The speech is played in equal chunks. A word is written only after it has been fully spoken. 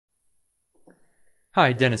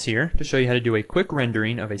Hi, Dennis here to show you how to do a quick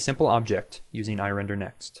rendering of a simple object using IRender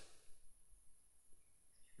nXt.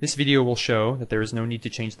 This video will show that there is no need to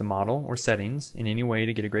change the model or settings in any way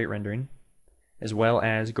to get a great rendering, as well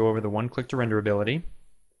as go over the one-click to render ability,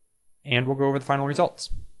 and we'll go over the final results.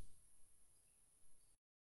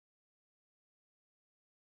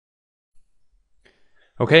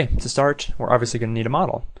 Okay, to start, we're obviously going to need a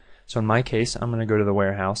model. So in my case, I'm going to go to the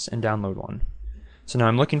warehouse and download one. So now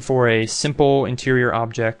I'm looking for a simple interior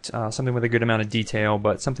object, something with a good amount of detail,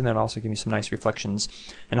 but something that also gives me some nice reflections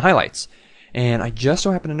and highlights. And I just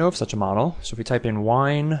so happen to know of such a model. So if we type in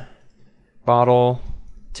wine bottle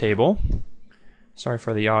table, sorry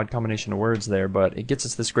for the odd combination of words there, but it gets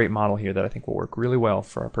us this great model here that I think will work really well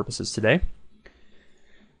for our purposes today.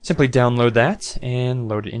 Simply download that and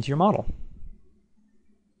load it into your model.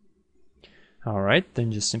 Alright,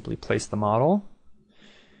 then just simply place the model.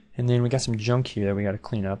 And then we got some junk here that we got to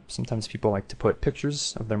clean up. Sometimes people like to put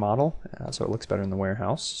pictures of their model so it looks better in the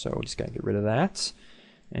warehouse. So we just got to get rid of that.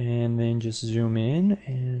 And then just zoom in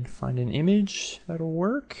and find an image that'll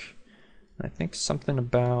work. I think something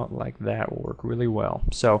about like that will work really well.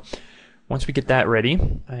 So once we get that ready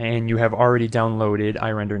and you have already downloaded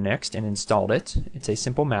IRender nXt and installed it, it's a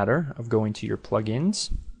simple matter of going to your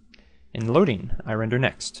plugins and loading IRender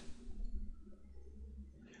nXt.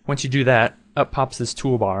 Once you do that, up pops this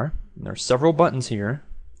toolbar. And there are several buttons here,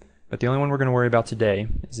 but the only one we're going to worry about today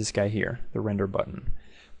is this guy here, the render button.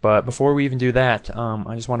 But before we even do that,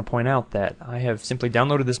 I just want to point out that I have simply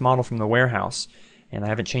downloaded this model from the warehouse, and I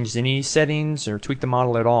haven't changed any settings or tweaked the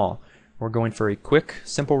model at all. We're going for a quick,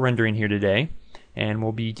 simple rendering here today, and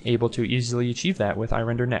we'll be able to easily achieve that with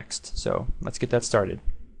IRender nXt. So let's get that started.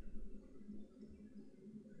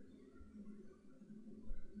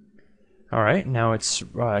 Alright, now it's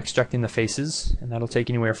extracting the faces, and that'll take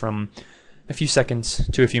anywhere from a few seconds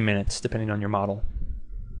to a few minutes, depending on your model.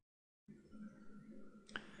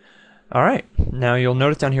 Alright, now you'll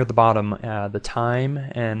notice down here at the bottom the time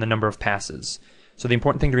and the number of passes. So the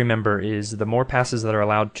important thing to remember is the more passes that are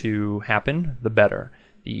allowed to happen, the better.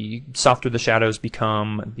 The softer the shadows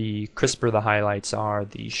become, the crisper the highlights are,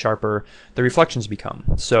 the sharper the reflections become.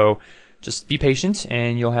 So just be patient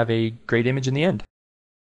and you'll have a great image in the end.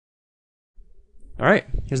 Alright,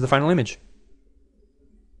 here's the final image.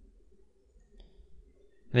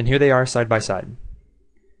 And then here they are side by side.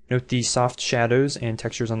 Note the soft shadows and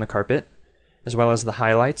textures on the carpet, as well as the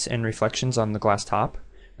highlights and reflections on the glass top,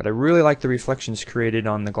 but I really like the reflections created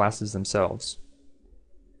on the glasses themselves.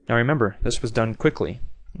 Now remember, this was done quickly,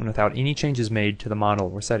 and without any changes made to the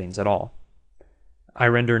model or settings at all.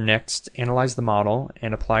 IRender nXt analyzed the model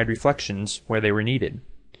and applied reflections where they were needed,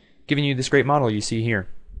 giving you this great model you see here.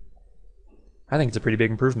 I think it's a pretty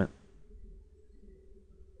big improvement.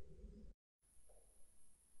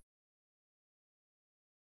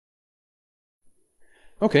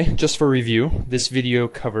 Okay, just for review, this video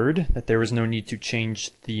covered that there was no need to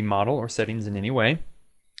change the model or settings in any way,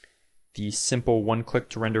 the simple one-click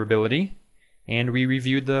to render ability, and we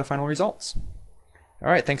reviewed the final results.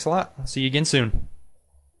 Alright, thanks a lot. I'll see you again soon.